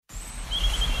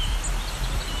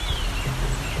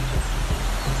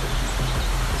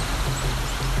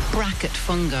Bracket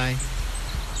fungi.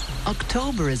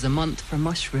 October is a month for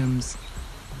mushrooms.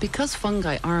 Because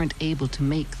fungi aren't able to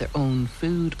make their own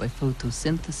food by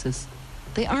photosynthesis,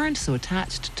 they aren't so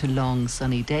attached to long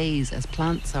sunny days as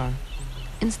plants are.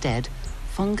 Instead,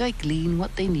 fungi glean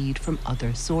what they need from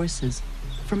other sources,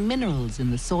 from minerals in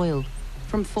the soil,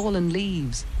 from fallen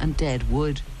leaves and dead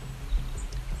wood.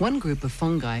 One group of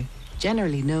fungi,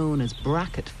 generally known as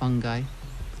bracket fungi,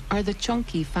 are the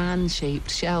chunky fan-shaped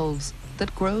shelves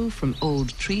that grow from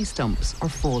old tree stumps or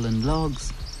fallen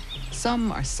logs.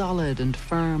 Some are solid and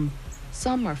firm,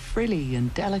 some are frilly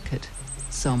and delicate,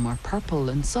 some are purple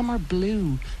and some are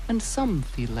blue, and some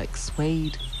feel like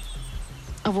suede.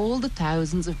 Of all the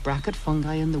thousands of bracket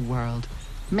fungi in the world,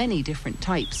 many different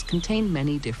types contain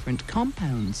many different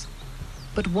compounds.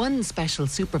 But one special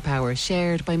superpower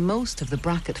shared by most of the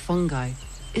bracket fungi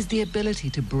is the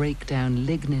ability to break down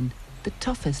lignin, the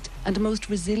toughest and most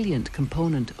resilient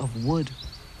component of wood.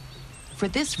 For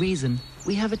this reason,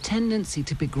 we have a tendency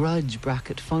to begrudge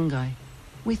bracket fungi.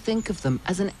 We think of them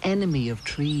as an enemy of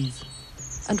trees.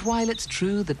 And while it's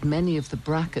true that many of the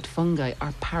bracket fungi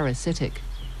are parasitic,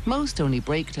 most only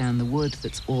break down the wood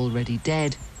that's already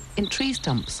dead in tree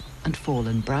stumps and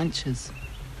fallen branches.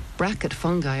 Bracket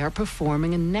fungi are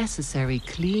performing a necessary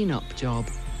clean-up job,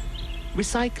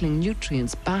 recycling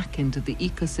nutrients back into the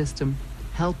ecosystem,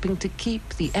 helping to keep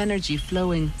the energy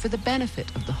flowing for the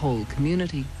benefit of the whole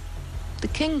community. The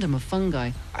kingdom of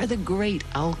fungi are the great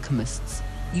alchemists,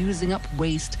 using up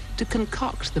waste to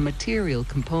concoct the material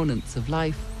components of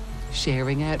life,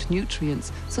 sharing out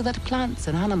nutrients so that plants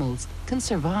and animals can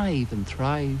survive and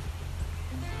thrive.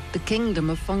 The kingdom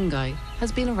of fungi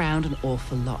has been around an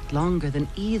awful lot longer than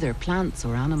either plants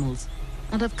or animals,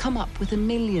 and have come up with a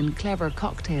million clever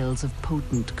cocktails of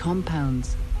potent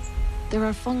compounds. There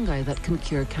are fungi that can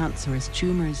cure cancerous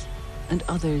tumours, and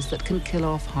others that can kill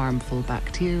off harmful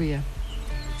bacteria.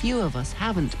 Few of us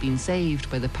haven't been saved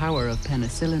by the power of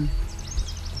penicillin.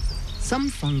 Some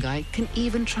fungi can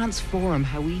even transform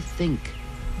how we think,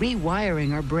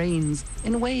 rewiring our brains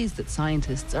in ways that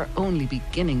scientists are only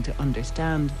beginning to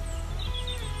understand.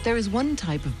 There is one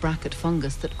type of bracket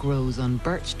fungus that grows on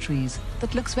birch trees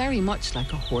that looks very much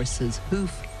like a horse's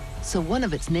hoof, so one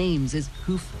of its names is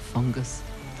hoof fungus.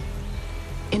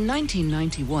 In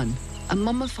 1991, a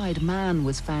mummified man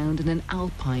was found in an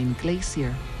alpine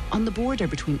glacier on the border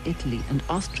between Italy and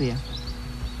Austria.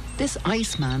 This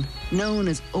Iceman, known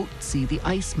as Otzi the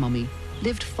Ice Mummy,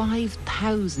 lived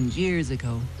 5,000 years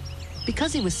ago.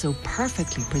 Because he was so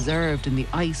perfectly preserved in the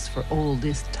ice for all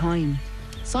this time,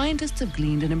 scientists have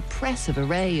gleaned an impressive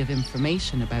array of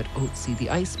information about Otzi the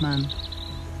Iceman.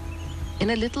 In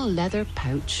a little leather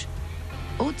pouch,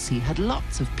 Otzi had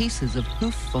lots of pieces of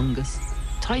hoof fungus,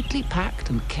 tightly packed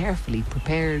and carefully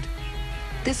prepared.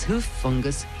 This hoof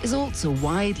fungus is also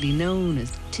widely known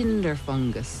as tinder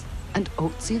fungus, and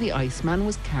Otzi the Iceman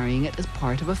was carrying it as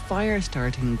part of a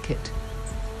fire-starting kit.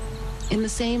 In the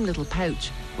same little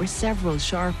pouch were several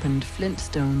sharpened flint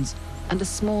stones and a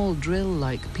small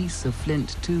drill-like piece of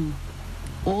flint too.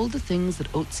 All the things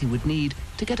that Otzi would need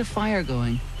to get a fire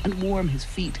going and warm his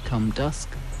feet come dusk.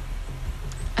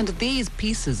 And these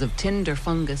pieces of tinder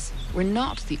fungus were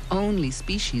not the only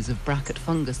species of bracket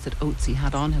fungus that Otzi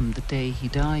had on him the day he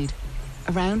died.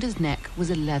 Around his neck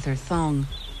was a leather thong,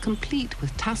 complete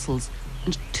with tassels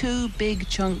and 2 big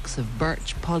chunks of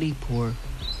birch polypore,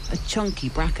 a chunky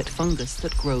bracket fungus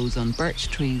that grows on birch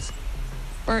trees.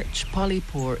 Birch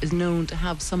polypore is known to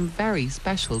have some very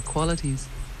special qualities.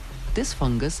 This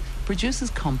fungus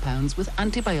produces compounds with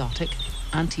antibiotic,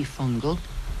 antifungal,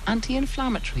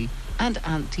 anti-inflammatory and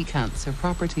anti-cancer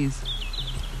properties.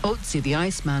 Otzi the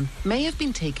Iceman may have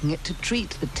been taking it to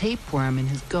treat the tapeworm in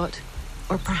his gut,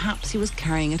 or perhaps he was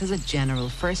carrying it as a general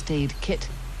first aid kit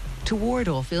to ward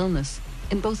off illness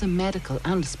in both a medical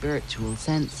and spiritual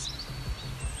sense.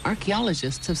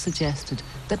 Archaeologists have suggested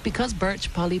that because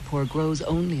birch polypore grows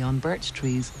only on birch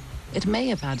trees, it may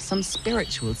have had some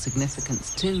spiritual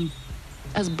significance too,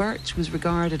 as birch was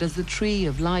regarded as the tree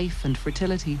of life and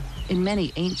fertility in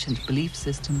many ancient belief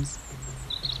systems.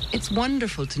 It's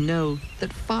wonderful to know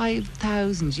that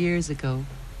 5,000 years ago,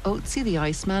 Otzi the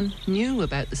Iceman knew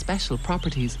about the special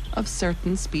properties of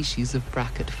certain species of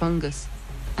bracket fungus,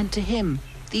 and to him,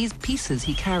 these pieces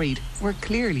he carried were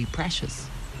clearly precious.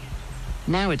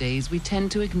 Nowadays, we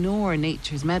tend to ignore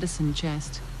nature's medicine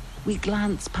chest. We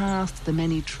glance past the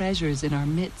many treasures in our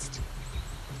midst.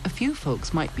 A few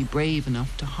folks might be brave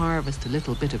enough to harvest a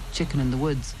little bit of chicken in the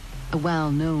woods, a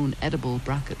well-known edible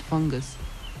bracket fungus,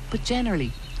 but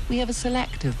generally, we have a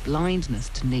selective blindness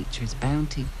to nature's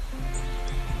bounty.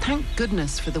 Thank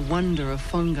goodness for the wonder of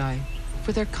fungi,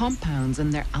 for their compounds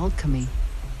and their alchemy,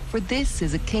 For this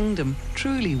is a kingdom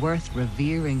truly worth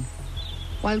revering.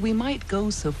 While we might go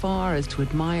so far as to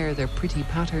admire their pretty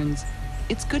patterns,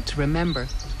 it's good to remember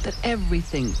that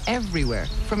everything, everywhere,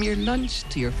 from your lunch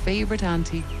to your favourite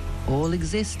auntie, all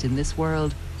exist in this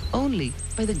world only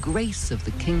by the grace of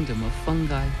the kingdom of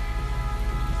fungi.